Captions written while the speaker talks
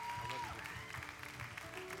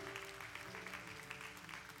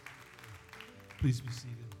Please be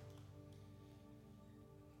seated.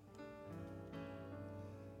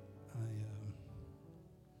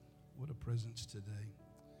 What a presence today.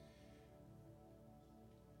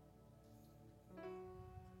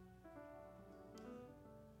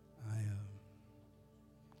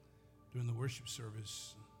 During the worship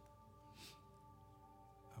service,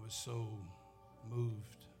 I was so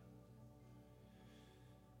moved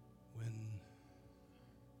when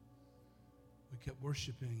we kept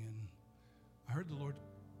worshiping, and I heard the Lord,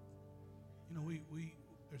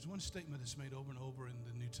 there's one statement that's made over and over in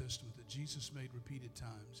the New Testament that Jesus made repeated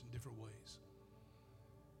times in different ways.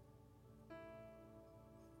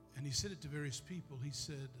 And he said it to various people. He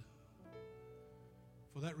said,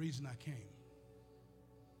 "For that reason I came."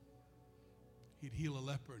 He'd heal a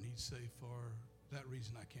leper and he'd say, "For that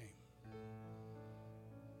reason I came."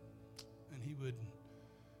 And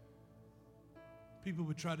people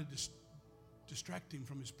would try to distract him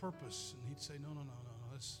from his purpose, and he'd say, no,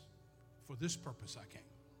 that's for this purpose I came.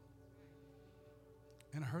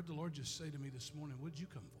 And I heard the Lord just say to me this morning, what did you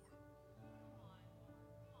come for?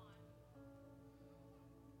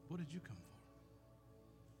 What did you come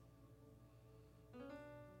for?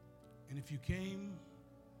 And if you came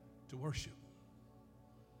to worship,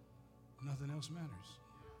 nothing else matters.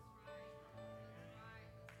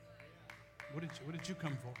 What did you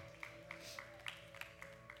come for?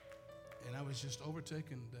 And I was just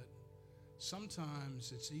overtaken that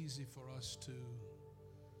sometimes it's easy for us to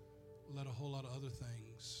let a whole lot of other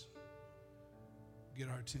things get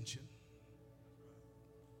our attention.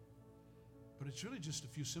 But it's really just a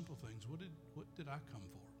few simple things. What did I come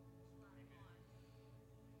for?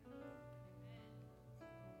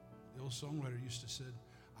 The old songwriter used to say,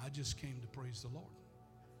 I just came to praise the Lord.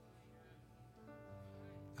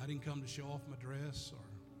 I didn't come to show off my dress or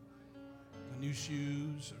my new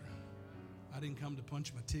shoes, or I didn't come to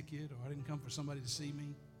punch my ticket, or I didn't come for somebody to see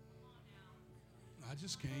me. I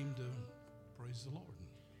just came to praise the Lord.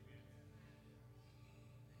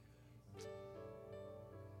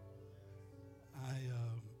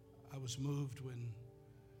 I was moved when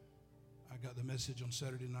I got the message on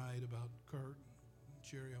Saturday night about Kurt.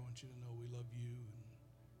 Jerry, I want you to know we love you and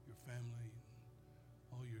your family and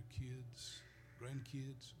all your kids,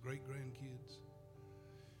 grandkids, great-grandkids.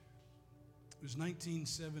 It was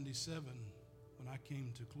 1977 when I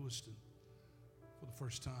came to Clewiston for the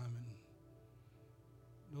first time, and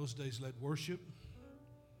those days led worship.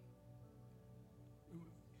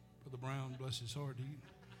 Brother Brown, bless his heart,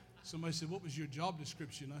 somebody said, what was your job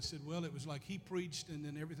description? I said, well, it was like he preached and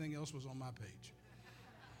then everything else was on my page.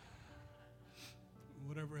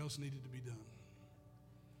 Whatever else needed to be done.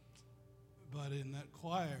 But in that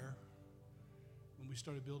choir, when we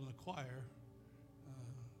started building a choir,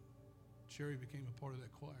 Cherry became a part of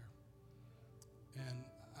that choir. And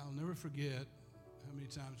I'll never forget how many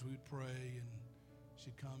times we would pray and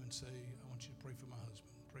she'd come and say, I want you to pray for my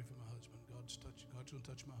husband. Pray for my husband. God's going to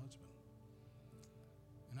touch my husband.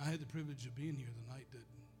 And I had the privilege of being here the night that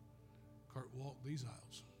Kurt walked these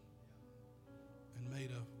aisles and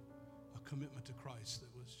made a commitment to Christ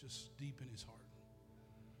that was just deep in his heart.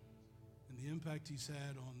 And the impact he's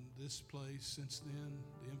had on this place since then,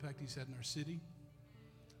 the impact he's had in our city,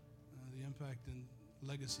 the impact and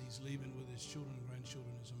legacy he's leaving with his children and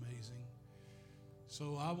grandchildren is amazing.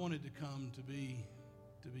 So I wanted to come to be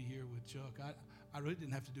here with Chuck. I really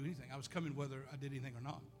didn't have to do anything. I was coming whether I did anything or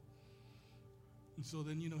not. And so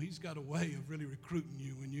then, he's got a way of really recruiting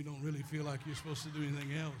you when you don't really feel like you're supposed to do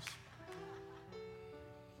anything else.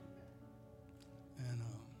 And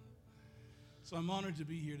so I'm honored to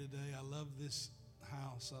be here today. I love this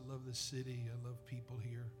house. I love this city. I love people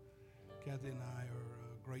here. Kathy and I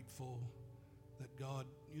are grateful that God,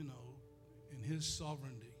 in his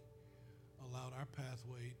sovereignty, allowed our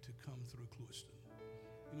pathway to come through Clewiston.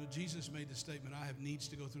 Jesus made the statement, I have needs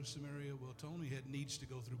to go through Samaria. Well, Tony had needs to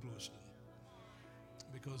go through Clewiston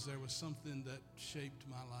because there was something that shaped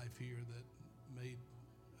my life here that made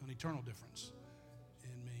an eternal difference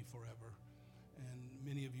in me forever. And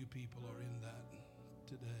many of you people are in that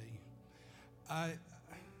today. I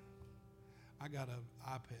got an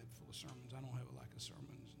iPad full of sermons. I don't have a lack of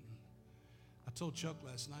sermons. And I told Chuck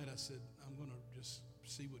last night, I said, I'm going to just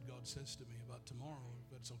see what God says to me about tomorrow, if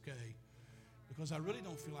that's okay. Because I really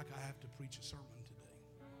don't feel like I have to preach a sermon today.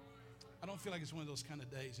 I don't feel like it's one of those kind of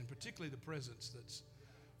days, and particularly the presence that's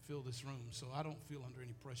filled this room. So I don't feel under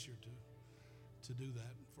any pressure to do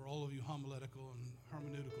that. For all of you homiletical and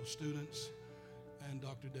hermeneutical students and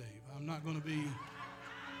Dr. Dave, I'm not going to be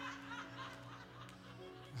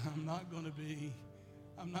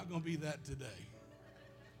that today.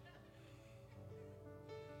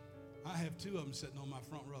 I have two of them sitting on my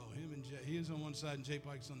front row. Him and Jay, he is on one side and Jay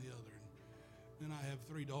Pike's on the other. And then I have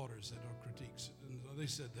three daughters that are critiques, and they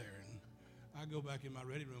sit there. And I go back in my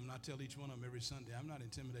ready room and I tell each one of them every Sunday, I'm not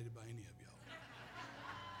intimidated by any of y'all.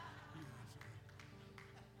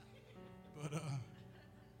 But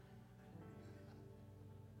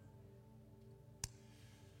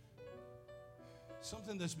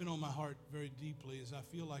something that's been on my heart very deeply is I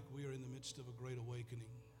feel like we are in the midst of a great awakening.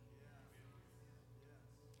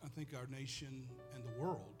 I think our nation and the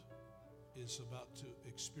world is about to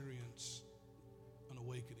experience an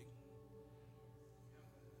awakening.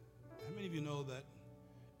 How many of you know that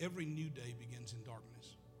every new day begins in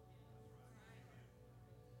darkness?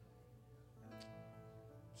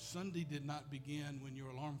 Sunday did not begin when your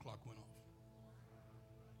alarm clock went off.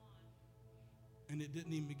 And it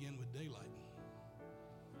didn't even begin with daylight.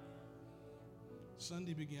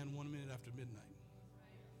 Sunday began 1 minute after midnight.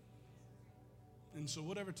 And so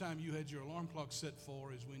whatever time you had your alarm clock set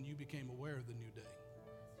for is when you became aware of the new day.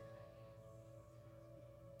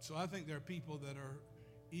 So I think there are people that are,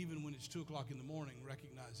 even when it's 2 o'clock in the morning,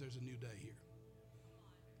 recognize there's a new day here.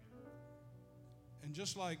 And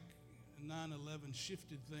just like 9/11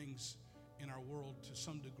 shifted things in our world to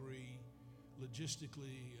some degree,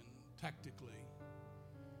 logistically and tactically,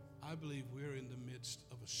 I believe we're in the midst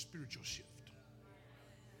of a spiritual shift.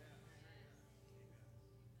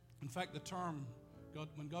 In fact, the term,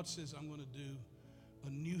 when God says, I'm going to do a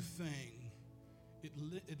new thing,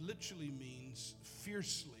 it literally means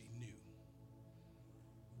fiercely new,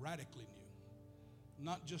 radically new,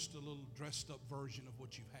 not just a little dressed up version of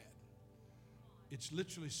what you've had. It's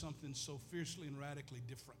literally something so fiercely and radically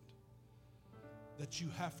different that you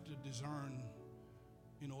have to discern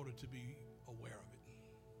in order to be aware of it.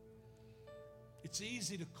 It's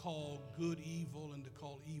easy to call good evil and to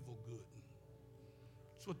call evil good.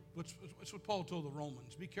 It's what Paul told the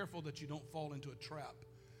Romans. Be careful that you don't fall into a trap,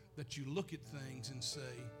 that you look at things and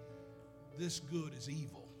say, this good is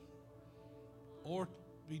evil. Or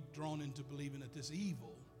be drawn into believing that this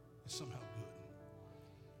evil is somehow good.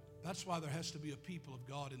 That's why there has to be a people of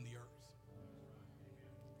God in the earth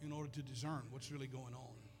in order to discern what's really going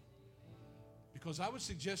on. Because I would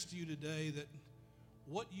suggest to you today that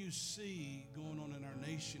what you see going on in our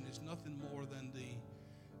nation is nothing more than the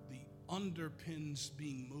underpins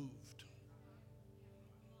being moved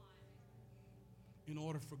in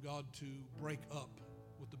order for God to break up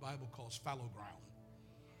what the Bible calls fallow ground.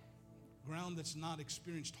 Ground that's not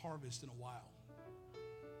experienced harvest in a while.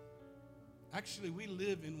 Actually, we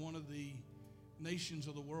live in one of the nations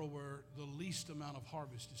of the world where the least amount of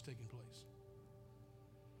harvest is taking place.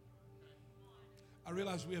 I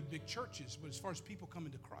realize we have big churches, but as far as people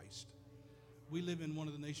coming to Christ, we live in one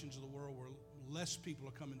of the nations of the world where less people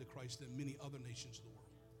are coming to Christ than many other nations of the world.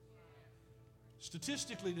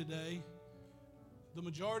 Statistically today, the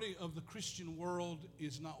majority of the Christian world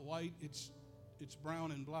is not white, it's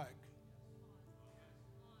brown and black.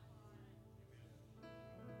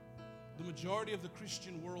 The majority of the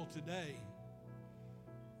Christian world today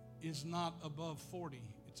is not above 40,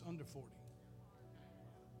 it's under 40.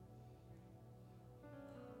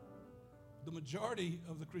 The majority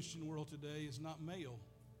of the Christian world today is not male,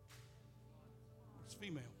 it's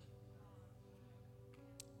female.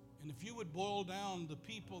 And if you would boil down the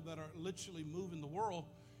people that are literally moving the world,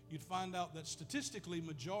 you'd find out that statistically,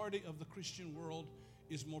 majority of the Christian world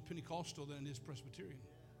is more Pentecostal than it is Presbyterian.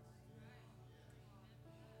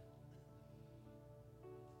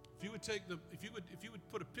 If you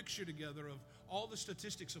would put a picture together of all the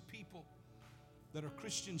statistics of people that are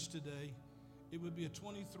Christians today, it would be a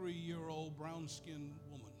 23-year-old brown-skinned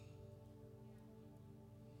woman.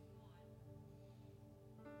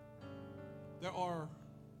 There are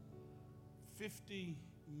 50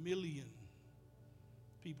 million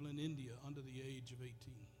people in India under the age of 18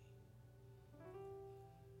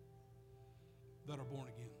 that are born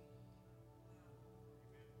again.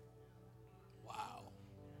 Wow.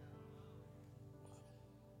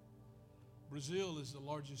 Brazil is the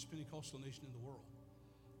largest Pentecostal nation in the world.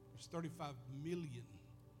 There's 35 million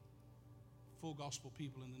full gospel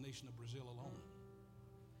people in the nation of Brazil alone.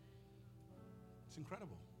 It's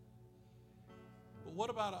incredible. But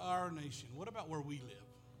what about our nation? What about where we live?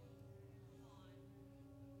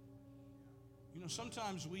 You know,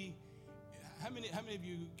 sometimes how many of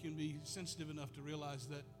you can be sensitive enough to realize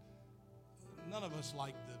that none of us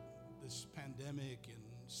like this pandemic and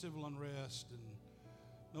civil unrest, and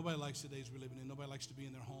nobody likes the days we're living in. Nobody likes to be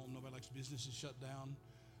in their home. Nobody likes businesses shut down.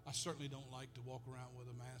 I certainly don't like to walk around with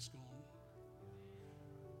a mask on.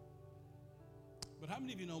 But how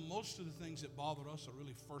many of you know most of the things that bother us are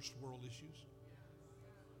really first world issues?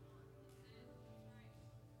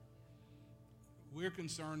 We're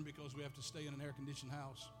concerned because we have to stay in an air-conditioned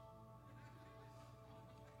house,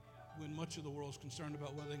 when much of the world is concerned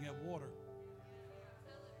about whether they can have water.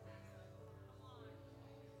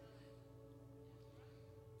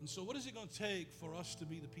 And so what is it going to take for us to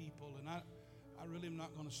be the people? And I really am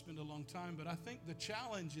not going to spend a long time, but I think the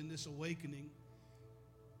challenge in this awakening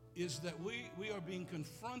is that we are being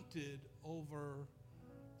confronted over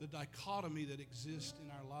the dichotomy that exists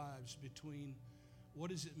in our lives between what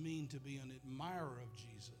does it mean to be an admirer of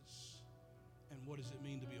Jesus and what does it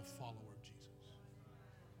mean to be a follower of Jesus.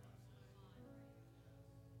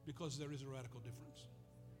 Because there is a radical difference.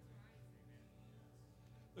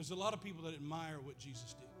 There's a lot of people that admire what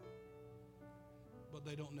Jesus did, but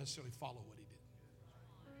they don't necessarily follow what he did.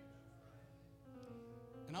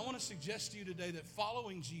 And I want to suggest to you today that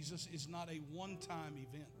following Jesus is not a one-time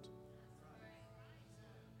event.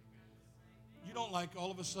 You don't like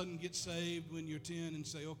all of a sudden get saved when you're 10 and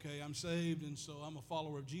say, okay, I'm saved and so I'm a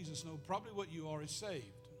follower of Jesus. No, probably what you are is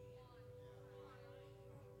saved.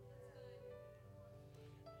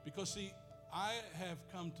 Because see, I have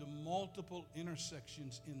come to multiple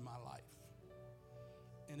intersections in my life.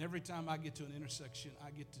 And every time I get to an intersection,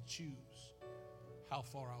 I get to choose how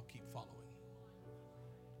far I'll keep following.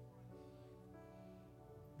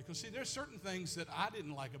 Because see, there's certain things that I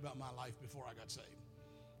didn't like about my life before I got saved.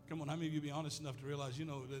 Come on, how many of you be honest enough to realize,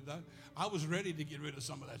 that I was ready to get rid of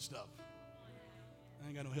some of that stuff. I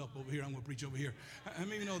ain't got no help over here. I'm going to preach over here. How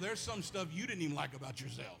many of you know there's some stuff you didn't even like about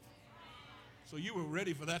yourself? So you were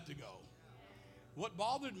ready for that to go. What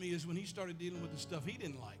bothered me is when he started dealing with the stuff he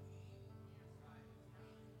didn't like.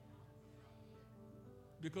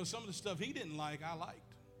 Because some of the stuff he didn't like, I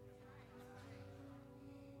liked.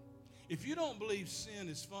 If you don't believe sin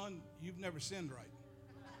is fun, you've never sinned right.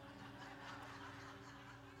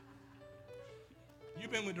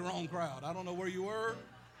 You've been with the wrong crowd. I don't know where you were,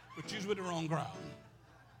 but you was with the wrong crowd.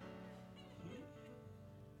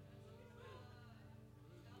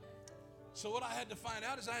 So what I had to find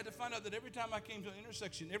out is I had to find out that every time I came to an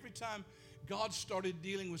intersection, every time God started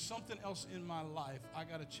dealing with something else in my life, I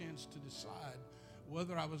got a chance to decide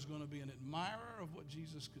whether I was going to be an admirer of what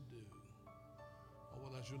Jesus could do or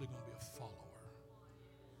whether I was really going to be a follower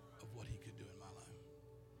of what he could do in my life.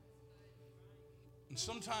 And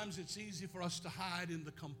sometimes it's easy for us to hide in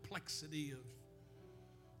the complexity of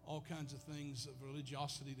all kinds of things of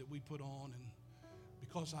religiosity that we put on, and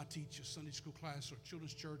because I teach a Sunday school class or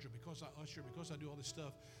children's church, or because I usher, because I do all this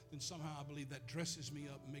stuff, then somehow I believe that dresses me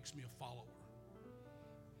up and makes me a follower.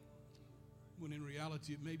 When in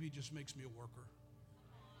reality, it maybe just makes me a worker.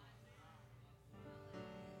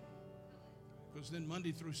 Because then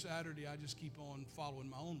Monday through Saturday, I just keep on following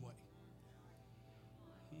my own way.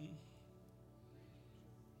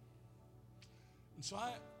 And so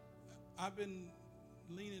I've been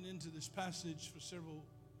leaning into this passage for several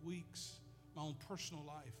weeks, my own personal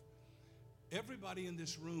life. Everybody in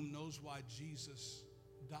this room knows why Jesus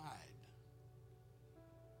died.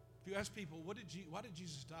 If you ask people, why did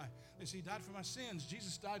Jesus die? They say, he died for my sins.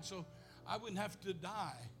 Jesus died so I wouldn't have to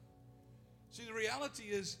die. See, the reality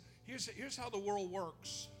is, here's how the world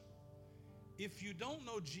works. If you don't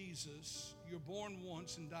know Jesus, you're born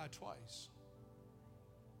once and die twice.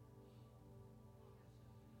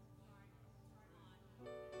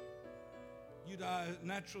 You die a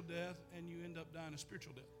natural death and you end up dying a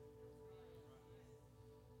spiritual death.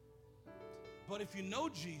 But if you know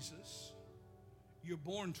Jesus, you're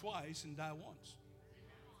born twice and die once.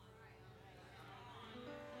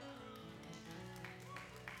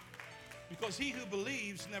 Because he who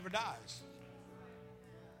believes never dies.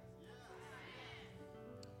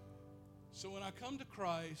 So when I come to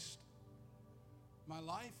Christ, my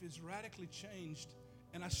life is radically changed,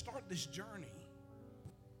 and I start this journey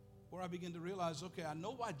where I begin to realize, okay, I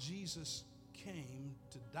know why Jesus came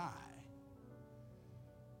to die,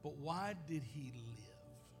 but why did he live?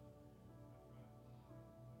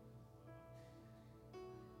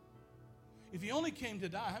 If he only came to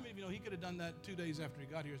die, how many of you know he could have done that 2 days after he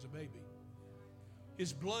got here as a baby?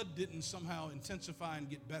 His blood didn't somehow intensify and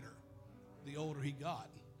get better the older he got.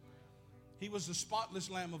 He was the spotless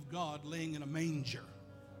Lamb of God laying in a manger.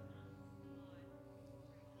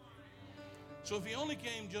 So if he only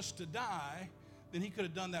came just to die, then he could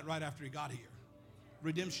have done that right after he got here.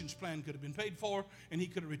 Redemption's plan could have been paid for, and he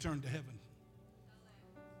could have returned to heaven.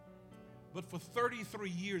 But for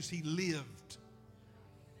 33 years, he lived.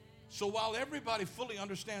 So while everybody fully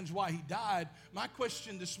understands why he died, my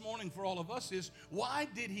question this morning for all of us is, why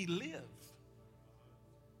did he live?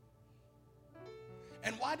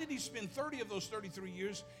 And why did he spend 30 of those 33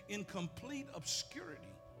 years in complete obscurity?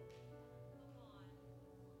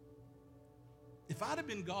 If if I'd have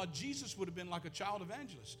been God, Jesus would have been like a child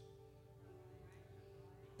evangelist.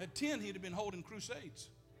 At 10, he'd have been holding crusades.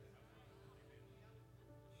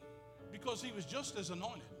 Because he was just as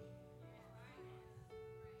anointed.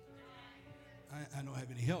 I don't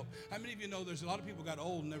have any help. How many of you know there's a lot of people got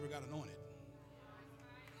old and never got anointed?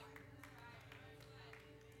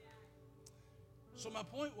 So my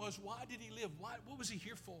point was, why did he live? What was he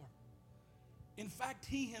here for? In fact,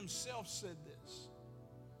 he himself said this.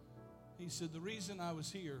 He said, the reason I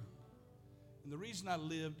was here and the reason I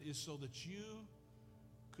lived is so that you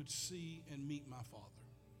could see and meet my Father.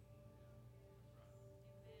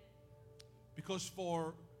 Because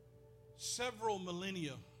for several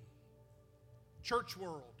millennia, church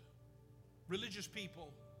world, religious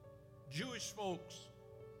people, Jewish folks,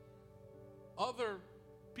 other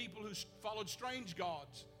people who followed strange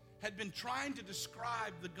gods had been trying to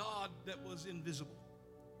describe the God that was invisible.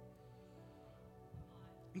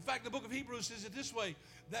 In fact, the book of Hebrews says it this way,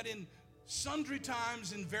 that in sundry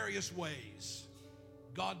times in various ways,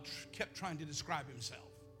 God kept trying to describe himself.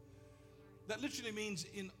 That literally means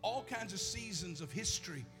in all kinds of seasons of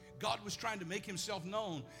history, God was trying to make himself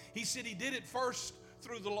known. He said he did it first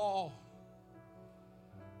through the law,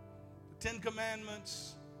 the 10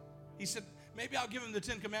 Commandments. He said, maybe I'll give them the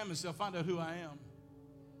 10 Commandments, they'll find out who I am.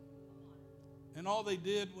 And all they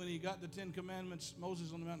did when he got the 10 Commandments,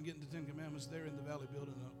 Moses on the mountain getting the 10 Commandments, they're in the valley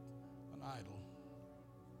building an idol.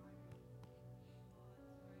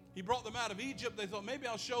 He brought them out of Egypt. They thought, maybe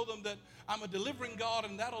I'll show them that I'm a delivering God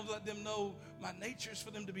and that'll let them know my nature is for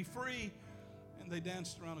them to be free. And they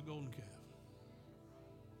danced around a golden calf.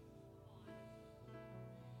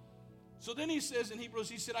 So then he says in Hebrews,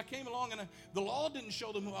 he said, I came along and the law didn't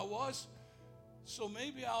show them who I was. So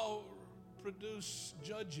maybe I'll produce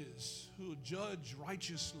judges who will judge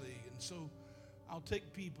righteously. And so I'll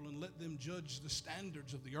take people and let them judge the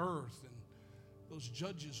standards of the earth. And those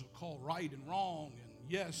judges will call right and wrong and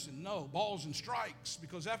yes and no, balls and strikes.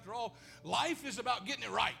 Because after all, life is about getting it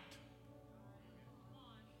right.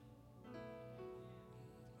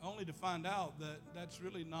 Only to find out that that's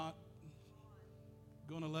really not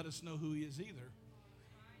going to let us know who he is either.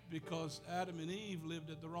 Because Adam and Eve lived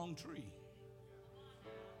at the wrong tree.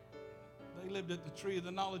 They lived at the tree of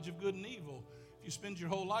the knowledge of good and evil. If you spend your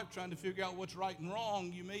whole life trying to figure out what's right and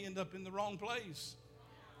wrong, you may end up in the wrong place.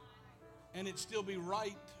 And it still be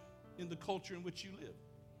right in the culture in which you live.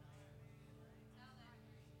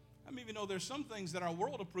 I mean, you know, there's some things that our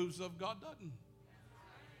world approves of, God doesn't.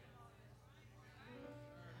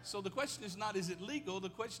 So the question is not, is it legal? The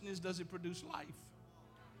question is, does it produce life?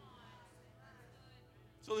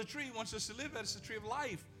 So the tree wants us to live at, it's the tree of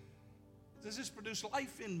life. Does this produce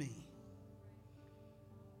life in me?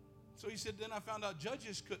 So he said, then I found out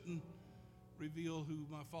judges couldn't reveal who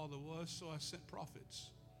my Father was, so I sent prophets.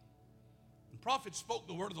 And prophets spoke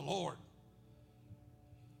the word of the Lord.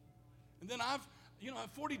 And then I've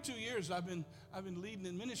 42 years I've been leading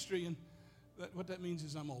in ministry, and what that means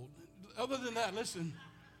is I'm old. Other than that, listen,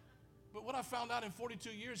 but what I found out in 42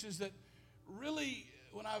 years is that really,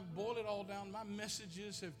 when I boil it all down, my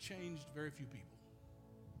messages have changed very few people.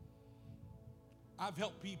 I've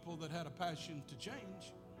helped people that had a passion to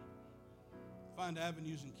change find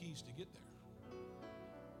avenues and keys to get there.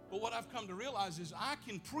 But what I've come to realize is I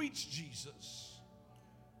can preach Jesus,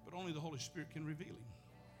 but only the Holy Spirit can reveal him.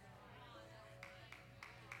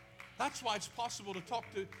 That's why it's possible to talk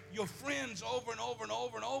to your friends over and over and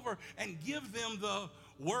over and over and give them the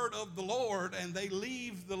word of the Lord, and they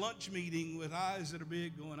leave the lunch meeting with eyes that are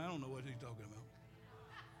big going, I don't know what he's talking about.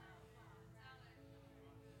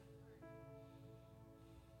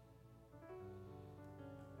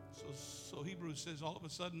 So Hebrews says all of a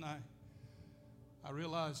sudden I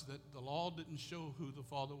realized that the law didn't show who the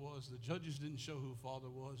Father was. The judges didn't show who Father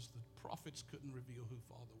was. The prophets couldn't reveal who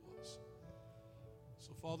Father was.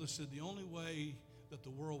 So Father said the only way that the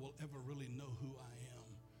world will ever really know who I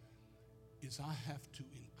am is I have to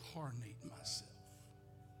incarnate myself.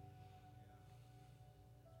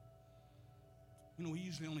 You know, we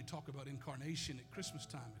usually only talk about incarnation at Christmas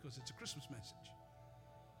time because it's a Christmas message.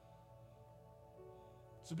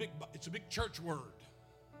 It's a big church word,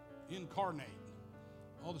 incarnate.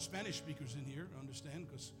 All the Spanish speakers in here understand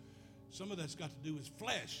because some of that's got to do with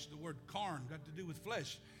flesh. The word carn got to do with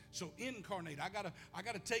flesh. So incarnate, I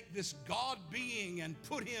gotta take this God being and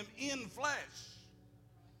put him in flesh.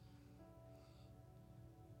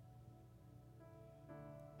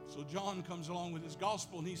 So John comes along with his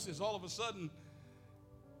gospel and he says all of a sudden,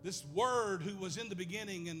 this word who was in the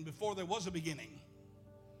beginning and before there was a beginning,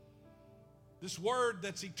 this word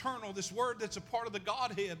that's eternal, this word that's a part of the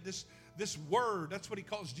Godhead, this word, that's what he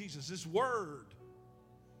calls Jesus, this word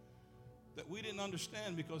that we didn't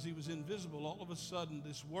understand because he was invisible, all of a sudden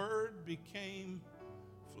this word became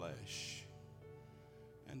flesh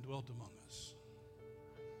and dwelt among us.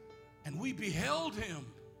 And we beheld him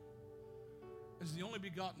as the only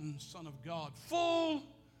begotten Son of God, full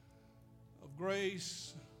of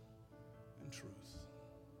grace and truth.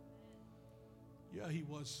 Yeah, he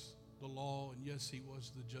was the law, and yes, he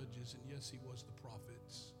was the judges, and yes, he was the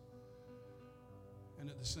prophets. And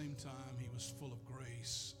at the same time, he was full of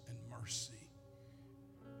grace and mercy.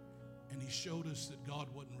 And he showed us that God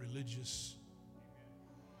wasn't religious.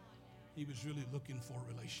 He was really looking for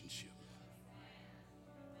a relationship.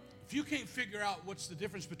 If you can't figure out what's the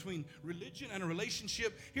difference between religion and a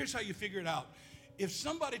relationship, here's how you figure it out. If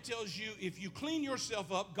somebody tells you if you clean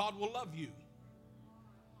yourself up, God will love you,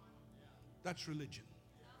 that's religion.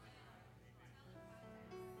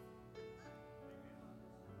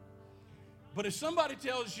 But if somebody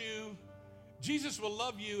tells you Jesus will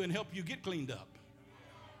love you and help you get cleaned up,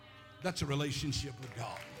 that's a relationship with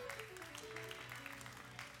God.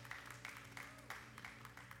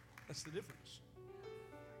 That's the difference.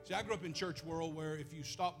 See, I grew up in church world where if you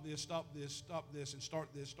stop this, and start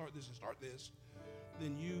this,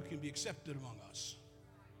 then you can be accepted among us.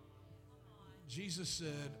 Jesus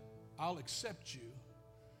said, I'll accept you,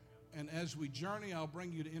 and as we journey, I'll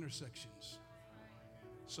bring you to intersections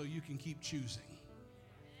so you can keep choosing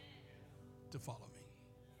to follow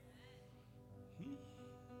me.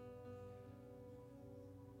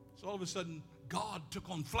 So all of a sudden, God took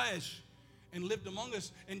on flesh and lived among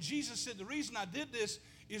us. And Jesus said, the reason I did this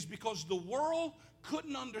is because the world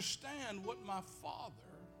couldn't understand what my Father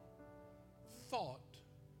thought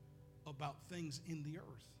about things in the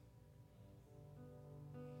earth.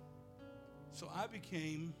 So I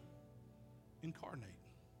became incarnate.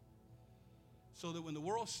 So that when the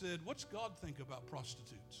world said, what's God think about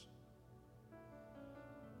prostitutes?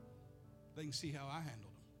 They can see how I handled them.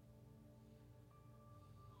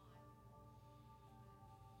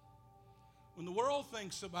 When the world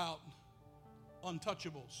thinks about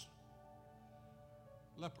untouchables,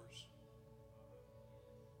 lepers,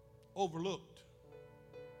 overlooked,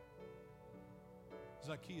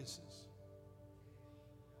 Zacchaeuses.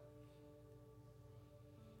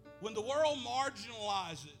 When the world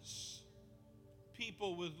marginalizes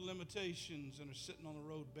people with limitations and are sitting on the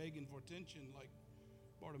road begging for attention like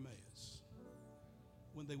Bartimaeus,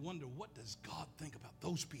 when they wonder, what does God think about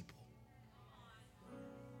those people?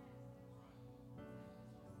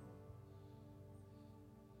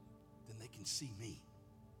 Then they can see me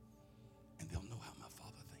and they'll know how my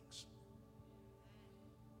Father thinks.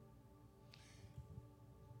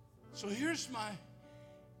 So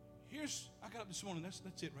I got up this morning, that's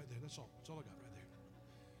it right there. That's all I got right there.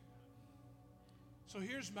 So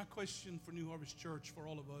here's my question for New Harvest Church, for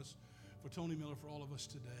all of us, for Tony Miller, for all of us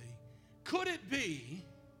today. Could it be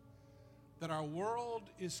that our world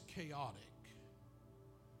is chaotic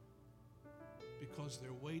because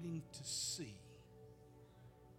they're waiting to see